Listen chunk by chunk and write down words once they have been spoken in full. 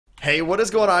Hey, what is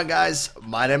going on, guys?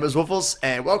 My name is Woofless,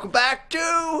 and welcome back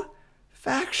to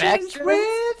Factions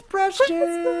with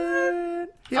Preston.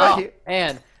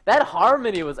 Man, that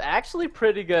harmony was actually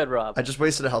pretty good, Rob. I just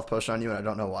wasted a health potion on you, and I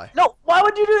don't know why. No, why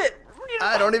would you do it?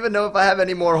 I don't even know if I have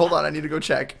any more. Hold on, I need to go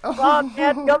check. Rob,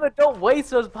 dadgummit, don't waste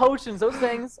those potions. Those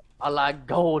things are like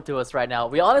gold to us right now.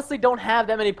 We honestly don't have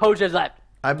that many potions left.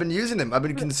 I've been using them. I've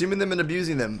been consuming them and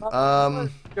abusing them.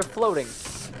 You're floating.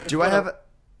 Do I have?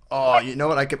 Oh, you know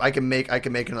what? I can make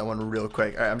another one real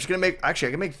quick. All right, I'm just gonna make. Actually,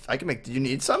 I can make. Do you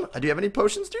need some? Do you have any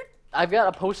potions, dude? I've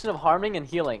got a potion of harming and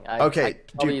healing. Okay,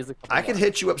 dude, I can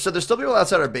hit you up. So there's still people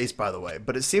outside our base, by the way,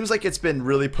 but it seems like it's been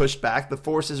really pushed back. The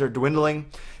forces are dwindling.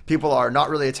 People are not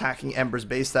really attacking Ember's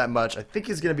base that much. I think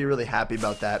he's going to be really happy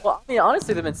about that. Well, I mean,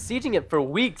 honestly, they've been sieging it for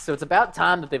weeks, so it's about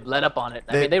time that they've let up on it.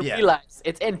 I mean, they realize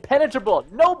it's impenetrable.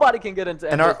 Nobody can get into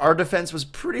it. And our defense was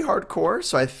pretty hardcore,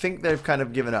 so I think they've kind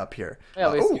of given up here.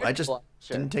 Yeah, I just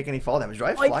didn't take any fall damage. Do I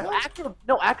have fly on?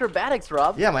 No, acrobatics,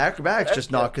 Rob. Yeah, my acrobatics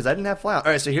just knocked because I didn't have fly on.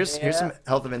 All right, so here's some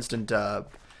health of instant...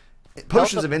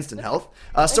 potions of instant health.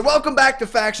 So welcome back to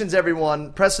Factions,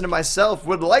 everyone. Preston and myself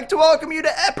would like to welcome you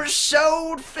to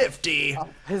episode 50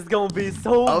 it's gonna be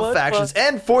so much Factions. fun.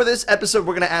 And for this episode,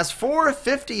 we're gonna ask for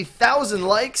 50,000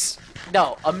 likes.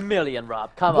 No, 1 million,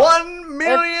 Rob. Come on. 1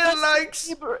 million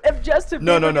likes. If Justin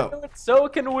Bieber can do it, so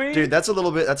can we. Dude, that's a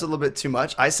little bit too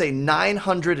much. I say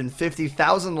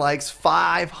 950,000 likes.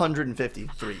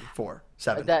 553, 4,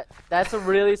 7. That's a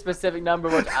really specific number,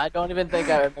 which I don't even think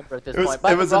I remember at this point.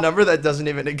 It was a number that doesn't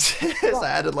even exist. I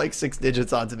added like 6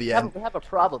 digits onto the end. We have a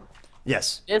problem.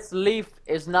 Yes. This leaf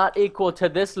is not equal to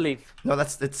this leaf. No,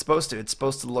 it's supposed to. It's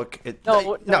supposed to look.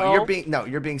 No,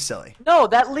 you're being silly. No,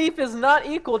 that leaf is not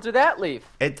equal to that leaf.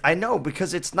 I know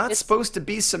because it's not supposed to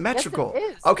be symmetrical. Yes,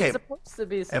 it is. Okay. It's supposed to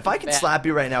be. If I could slap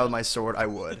you right now with my sword, I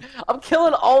would. I'm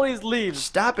killing all these leaves.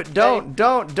 Stop it!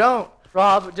 Don't.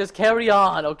 Rob, just carry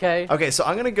on, okay? Okay, so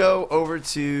I'm gonna go over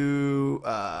to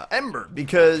Ember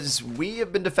because we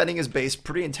have been defending his base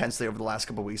pretty intensely over the last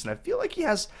couple of weeks, and I feel like he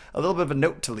has a little bit of a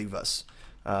note to leave us.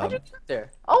 How'd you get there?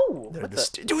 Oh,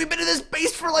 dude, we've been in this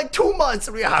base for like 2 months.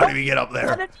 How did we get up there?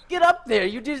 How did you get up there?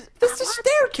 You just this is a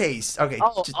staircase. Okay,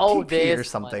 just TP or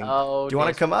something. Do you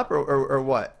want to come up or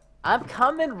what? I'm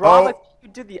coming, Rob. You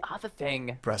do the other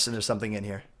thing. Preston, there's something in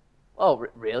here. Oh,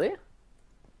 really?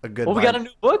 A good. Oh, we got a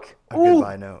new book. A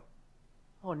goodbye note.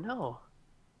 Oh no.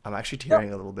 I'm actually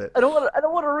tearing a little bit. I don't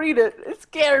want to read it. It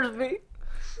scares me.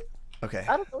 Okay.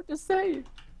 I don't know what to say.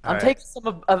 I'm taking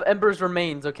some of Ember's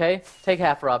remains. Okay. Take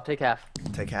half, Rob. Take half.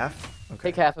 Take half. Okay.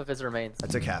 Take half of his remains. I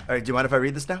took half. All right. Do you mind if I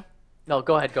read this now? No.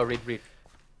 Go ahead. Go read.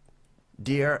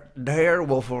 Dear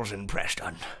Woofless and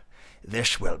Preston,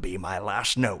 this will be my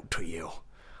last note to you.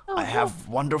 I have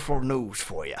wonderful news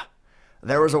for you.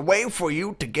 There is a way for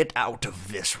you to get out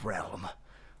of this realm.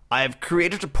 I have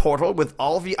created a portal with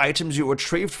all the items you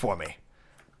retrieved for me.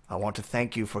 I want to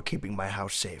thank you for keeping my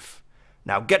house safe.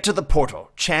 Now get to the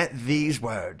portal. Chant these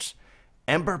words.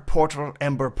 Ember portal,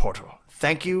 Ember portal.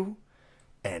 Thank you,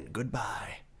 and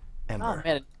goodbye, Ember. Oh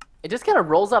man, it just kind of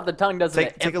rolls off the tongue, doesn't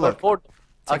it? Take a look.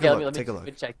 Okay, let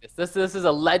me check this. This is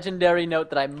a legendary note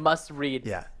that I must read.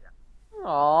 Yeah.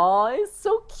 Aw, it's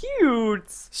so cute.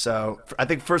 So I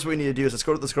think first what we need to do is let's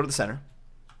go to the center.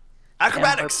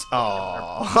 Acrobatics.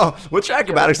 Oh, what's your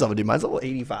acrobatics level, dude? Mine's level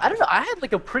 85. I don't know. I had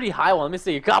like a pretty high one. Let me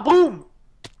see. Kaboom!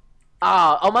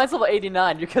 Oh, mine's level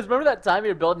 89. Because remember that time you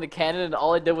were building the cannon and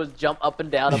all I did was jump up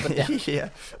and down, up and down. Yeah.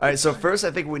 All right. So first,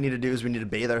 I think what we need to do is we need to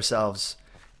bathe ourselves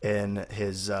in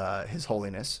his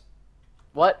holiness.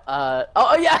 What?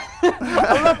 Oh yeah!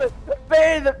 I love it!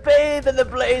 Bathe in the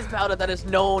blaze powder that is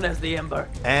known as the Ember.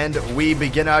 And we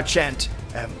begin our chant.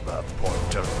 Ember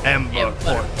portal, Ember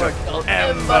portal,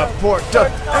 Ember portal,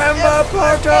 Ember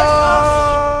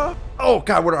portal! Oh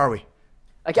god, where are we?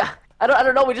 I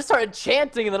don't know, we just started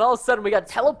chanting and then all of a sudden we got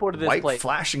teleported to this place. White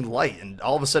flashing light and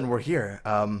all of a sudden we're here.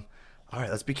 Alright,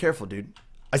 let's be careful, dude.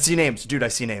 I see names, dude. I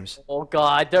see names. Oh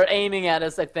god, they're aiming at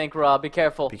us. I think, Rob. Be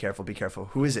careful. Be careful. Be careful.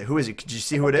 Who is it? Who is it? Did you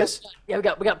see who it is? Yeah, we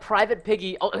got Private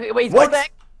Piggy. Oh, wait, he's what? going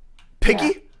back. Piggy?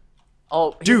 Yeah.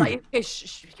 Oh, dude. Okay,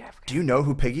 shh, be careful. Do you know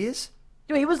who Piggy is?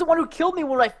 Dude, he was the one who killed me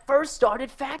when I first started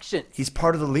Factions. He's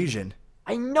part of the Legion.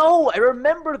 I know. I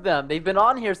remember them. They've been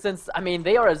on here since. I mean,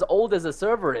 they are as old as the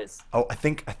server is. Oh, I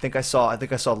think I saw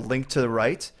Link to the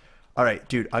right. All right,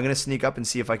 dude, I'm going to sneak up and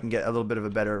see if I can get a little bit of a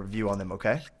better view on them,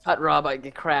 okay? Cut, Rob, I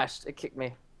get crashed. It kicked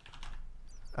me.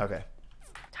 Okay.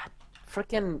 God,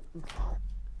 frickin'...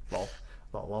 Lol.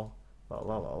 Lol, lol. Lol,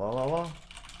 lol, lol, lol, lol.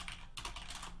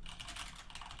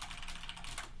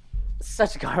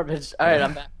 Such garbage. All right,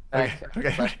 I'm back.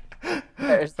 Okay.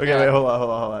 Okay, wait,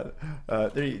 hold on.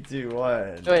 3, 2,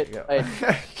 1. Wait. Go.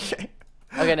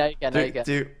 Okay, now you can. 3,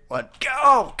 2, 1. Go!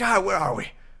 Oh, God, where are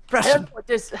we? Preston.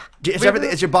 This. Is everything?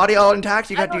 Is your body all intact?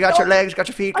 You got your legs, got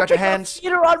your feet, got your hands.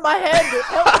 Feet are on my head.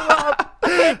 Help me, Rob. I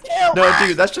can't tell. No,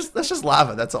 dude, that's just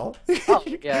lava. That's all. Oh,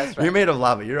 yeah, that's right. You're made of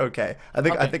lava. You're okay. I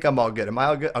think I'm all good. Am I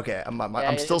all good? Okay,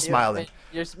 I'm still smiling.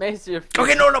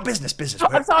 Okay, no, business. Oh,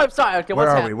 I'm sorry. Okay, Where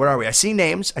are we? I see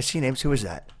names. Who is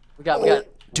that? We got.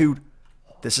 Dude,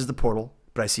 this is the portal,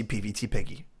 but I see PVT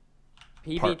Piggy.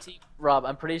 PVT, Rob,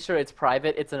 I'm pretty sure it's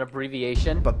private. It's an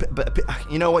abbreviation. But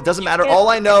you know what? Doesn't matter. All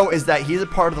I know is that he's a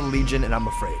part of the Legion, and I'm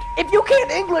afraid. If you can't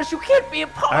English, you can't be a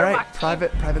part of my team.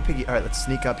 Private Piggy. All right, let's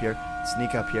sneak up here.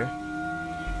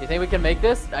 You think we can make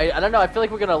this? I don't know. I feel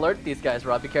like we're gonna alert these guys,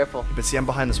 Rob. Be careful. But see, I'm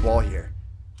behind this wall here.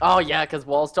 Oh yeah, cause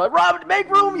walls tall. Rob, make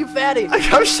room, you fatty.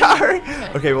 I'm sorry.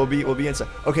 Okay, we'll be inside.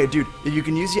 Okay, dude, you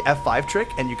can use the F5 trick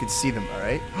and you can see them. All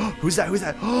right. Who's that?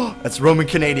 That's Roman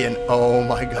Canadian. Oh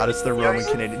my God, it's the Roman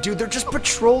Canadian. Dude, they're just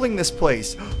patrolling this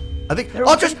place. I think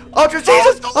Ultra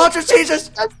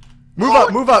Jesus. Move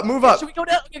up. Should we go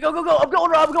down? Okay, go. I'm going,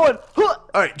 Rob. I'm going. All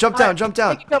right, jump down.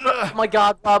 Oh my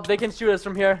God, Rob, they can shoot us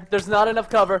from here. There's not enough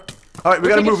cover. All right, we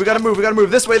gotta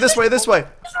move. This way.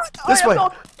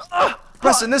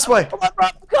 Preston, this way. Come on,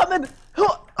 Rob, I'm coming.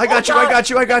 I got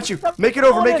you. Make it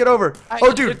over.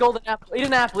 Oh, dude. Golden apple. Eat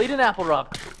an apple,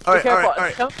 Rob. All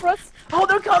right. Coming for us? Oh,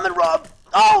 they're coming, Rob.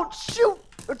 Oh, shoot.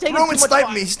 They're taking Roman too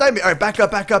much he sniped me. All right, back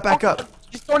up.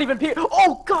 Just don't even peer.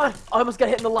 Oh, God. I almost got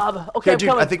hit in the lava. Okay,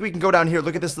 dude, I think we can go down here.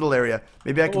 Look at this little area.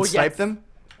 Maybe I can snipe them.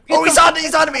 Oh, he's on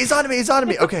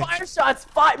me. Okay. Fire shots.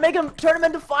 Turn him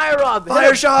into fire, Rob.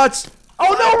 Fire shots.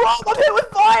 Oh, no, Rob. I'm hit with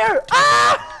fire.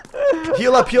 Ah!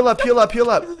 Heal up.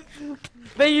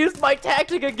 They used my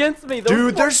tactic against me.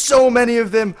 Dude, there's so many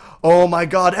of them. Oh my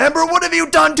God, Ember, what have you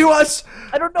done to us?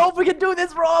 I don't know if we can do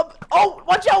this, Rob. Oh,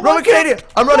 watch out. Roman Canadian.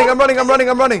 I'm running.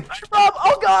 Rob,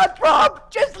 oh God, Rob,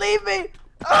 just leave me.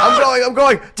 I'm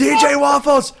going. DJ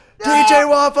Waffles.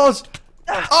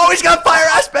 Oh, he's got fire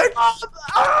aspect.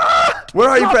 Where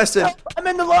are you, Preston? I'm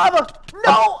in the lava.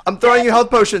 No. I'm throwing you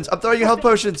health potions.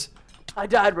 I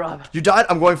died, Rob. You died?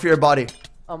 I'm going for your body.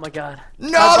 Oh my God.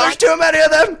 No, there's too many of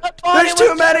them.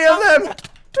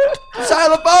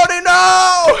 Silent body,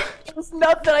 no. There's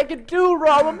nothing I can do,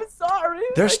 Rob. I'm sorry.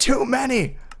 There's too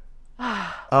many.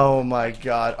 Oh my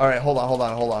God. All right, hold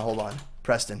on.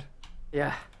 Preston.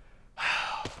 Yeah.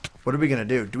 What are we gonna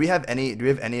do? Do we have any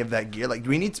of that gear? Like,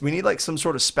 we need like some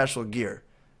sort of special gear.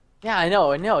 Yeah, I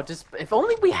know. Just if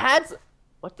only we had.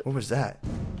 What was that?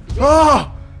 Oh!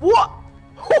 What?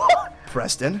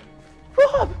 Preston.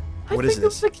 Rob. What is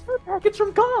this? I think the package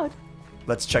from God.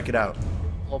 Let's check it out.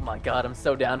 Oh my God, I'm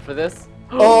so down for this.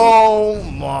 Oh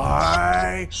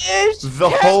my! The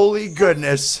holy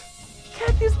goodness!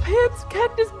 Cactus pants,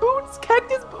 cactus boots,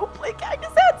 cactus bootplate,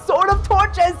 cactus hat, sword of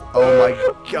torches. Oh my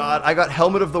God! I got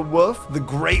helmet of the wolf, the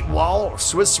great wall,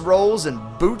 Swiss rolls, and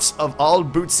boots of all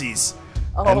bootsies,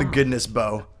 and the goodness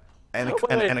bow, and a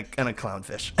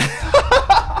clownfish.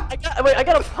 I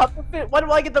got a puffer fish. Why do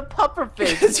I get the puffer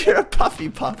fish? Because you're a puffy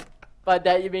puff. But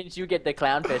that means you get the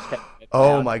clownfish.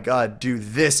 Oh my God, dude,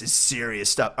 this is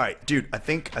serious stuff. All right, dude, I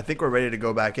think we're ready to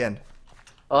go back in.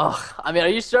 Oh, I mean, are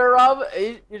you sure, Rob?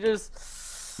 You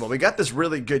just. Well, we got this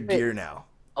really good gear now.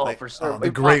 Oh, like, for sure. The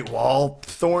Great Wall,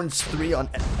 Thorns 3 on.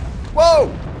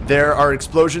 Whoa! There are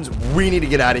explosions. We need to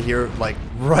get out of here, like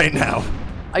right now.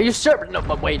 Are you sure? No,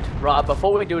 but wait, Rob.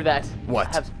 Before we do that, what?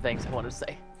 I have some things I want to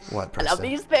say. What, Preston? Now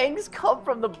these things come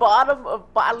from the bottom of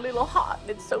my little heart, and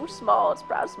it's so small, it's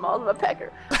probably smaller than a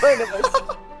pecker. But anyways,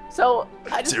 so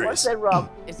I just want to say,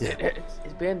 Rob, it's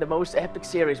been the most epic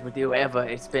series with you ever.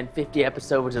 It's been 50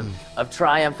 episodes of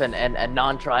triumph and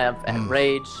non-triumph and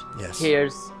rage,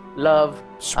 tears, love,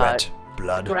 sweat,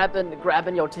 blood,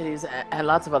 grabbing your titties, and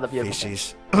lots of other beautiful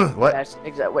feces. Things. What?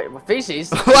 Exactly. Wait, feces?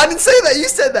 Well, I didn't say that. You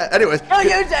said that. Anyways. No, you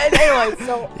said anyway.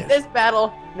 So this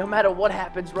battle, no matter what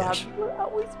happens, Rob, you will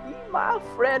always be my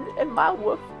friend and my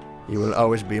wolf. You will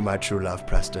always be my true love,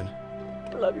 Preston.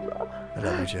 I love you, Rob. I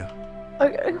love you too.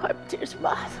 Okay, wipe tears from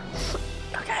my eyes.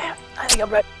 Okay, I think I'm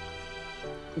ready.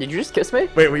 Did you just kiss me?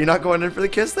 Wait, were you not going in for the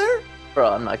kiss there?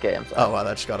 Bro, I'm not gay. I'm sorry. Oh wow,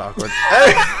 that just got awkward.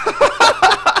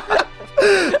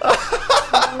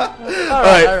 All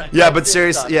right. Yeah, but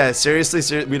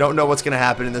seriously, we don't know what's gonna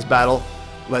happen in this battle.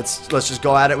 Let's just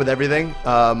go at it with everything.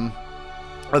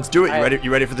 Let's do it.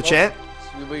 You ready for the chant?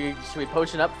 Should we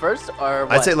potion up first, or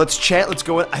what? I'd say let's chant. Let's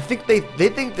go in. I think they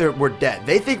think we're dead.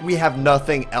 They think we have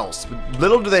nothing else. But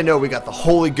little do they know we got the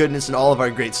holy goodness and all of our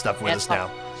great stuff with us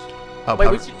now. Oh,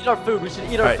 wait, we should eat our food. We should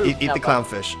eat our food. Eat the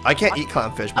clownfish. I can't eat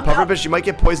clownfish. But pufferfish, you might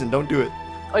get poisoned. Don't do it.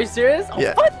 Are you serious? Oh,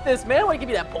 Yeah. fuck this, man. Why you give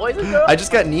me that poison, bro? I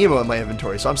just got Nemo in my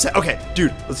inventory, so I'm set. Okay,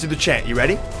 dude, let's do the chant. You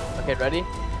ready? Okay, ready?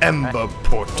 Ember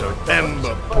portal,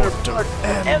 ember portal,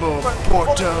 ember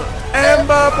portal,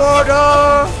 ember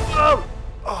portal.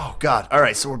 Oh God! All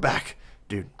right, so we're back,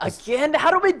 dude. Again? How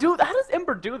do we do? How does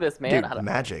Ember do this, man? Dude,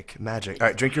 magic. All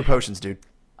right, drink your potions, dude.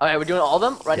 Okay, we're doing all of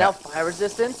them right Yeah. now. Fire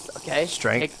resistance. Okay.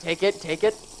 Strength. Take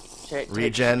it.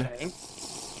 Regen.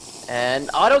 And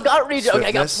I don't got regen. Okay,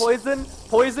 I got Swiftness.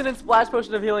 poison and splash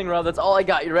potion of healing, Rob. That's all I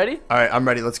got. You ready? All right, I'm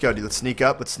ready. Let's go, dude. Let's sneak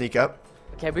up.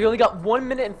 Okay, we only got 1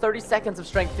 minute and 30 seconds of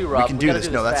strength too, Rob. We can do this.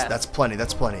 No, that's plenty.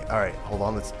 All right, hold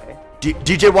on. Let's.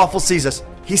 DJ Waffle sees us.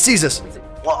 He sees us.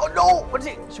 Whoa, no! What is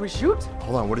he? Should we shoot?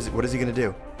 Hold on. What is he gonna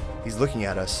do? He's looking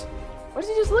at us. What is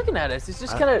he just looking at us? He's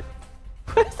just kind of.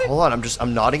 Hold on.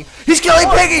 I'm nodding. He's killing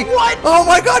Piggy. What? Oh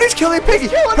my God, he's killing Piggy.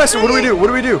 Preston, what do we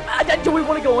do? Do we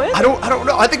want to go in? I don't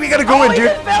know. I think we gotta go in, He dude.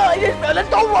 just fell. Let's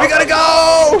go, Rob. We gotta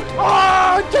go.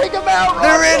 Oh, take him out, Rob.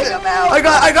 They're in. Take him out. I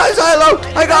got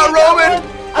Xylo. I got Roman.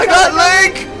 I got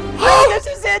Link. Oh, this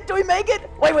is it. Do we make it?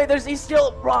 Wait. He's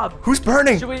still Rob. Who's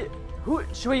burning? Should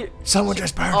we? Someone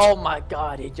just burned. Oh my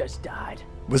God, he just died.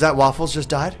 Was that Waffles just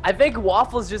died? I think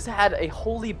Waffles just had a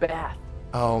holy bath.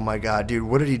 Oh my God, dude.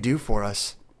 What did he do for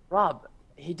us? Rob,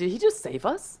 did he just save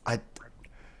us?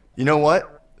 You know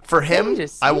what? For him,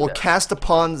 just I will saved us. cast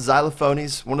upon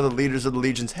Xylophones, one of the leaders of the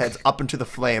Legion's heads, up into the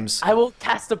flames. I will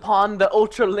cast upon the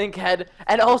Ultra Link head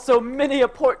and also many a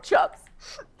pork chops,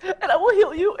 and I will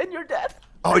heal you in your death.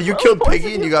 Oh, you killed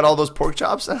Piggy and you got all those pork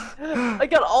chops? I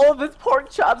got all of his pork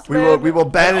chops, We man. will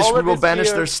banish and all of his their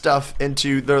gear. stuff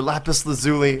into their lapis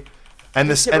lazuli and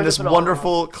this get rid of it all.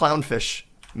 wonderful clownfish.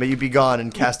 May you be gone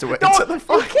and cast away No, into the you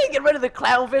fire. can't get rid of the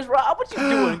clownfish, Rob. What you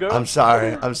doing, girl? I'm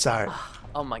sorry.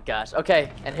 Oh my gosh.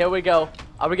 Okay, and here we go.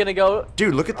 Are we gonna go?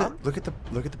 Dude, look at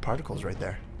the particles right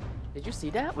there. Did you see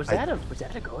that? Was that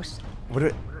a ghost?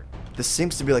 This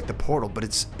seems to be like the portal, but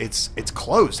it's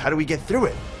closed. How do we get through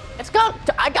it? It's gone.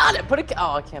 I got it.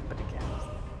 Oh, I can't put the cameras.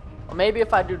 Well, maybe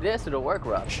if I do this, it'll work,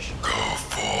 Rob. Go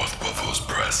forth, Woofless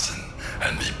Preston,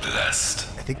 and be blessed.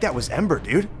 I think that was Ember,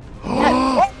 dude.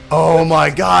 Yeah. Oh my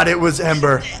God, it was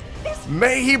Ember.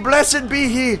 May he blessed be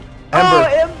he. Oh, Ember,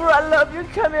 Ember, I love you.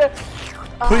 Come here.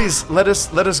 please let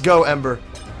us go, Ember.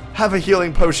 Have a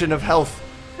healing potion of health.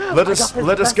 Let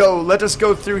us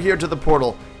go through here to the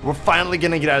portal. We're finally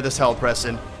gonna get out of this hell,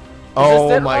 Preston.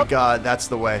 Oh it, my Rob? God, that's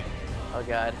the way. Oh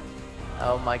God.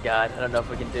 Oh my God. I don't know if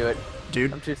we can do it.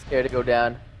 Dude, I'm too scared to go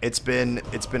down. it's been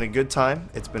a good time.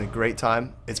 It's been a great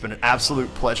time. It's been an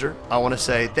absolute pleasure. I want to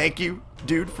say thank you,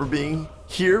 dude, for being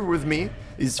here with me.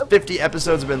 These 50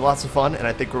 episodes have been lots of fun, and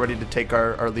I think we're ready to take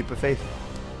our leap of faith.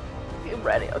 You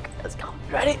ready? Okay, let's go.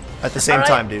 Ready? At the same All right.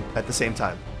 time, dude. At the same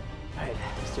time. All right,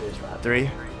 let's do this, Rob. 3,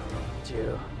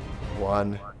 2,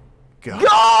 1, go.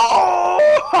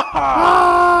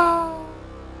 go!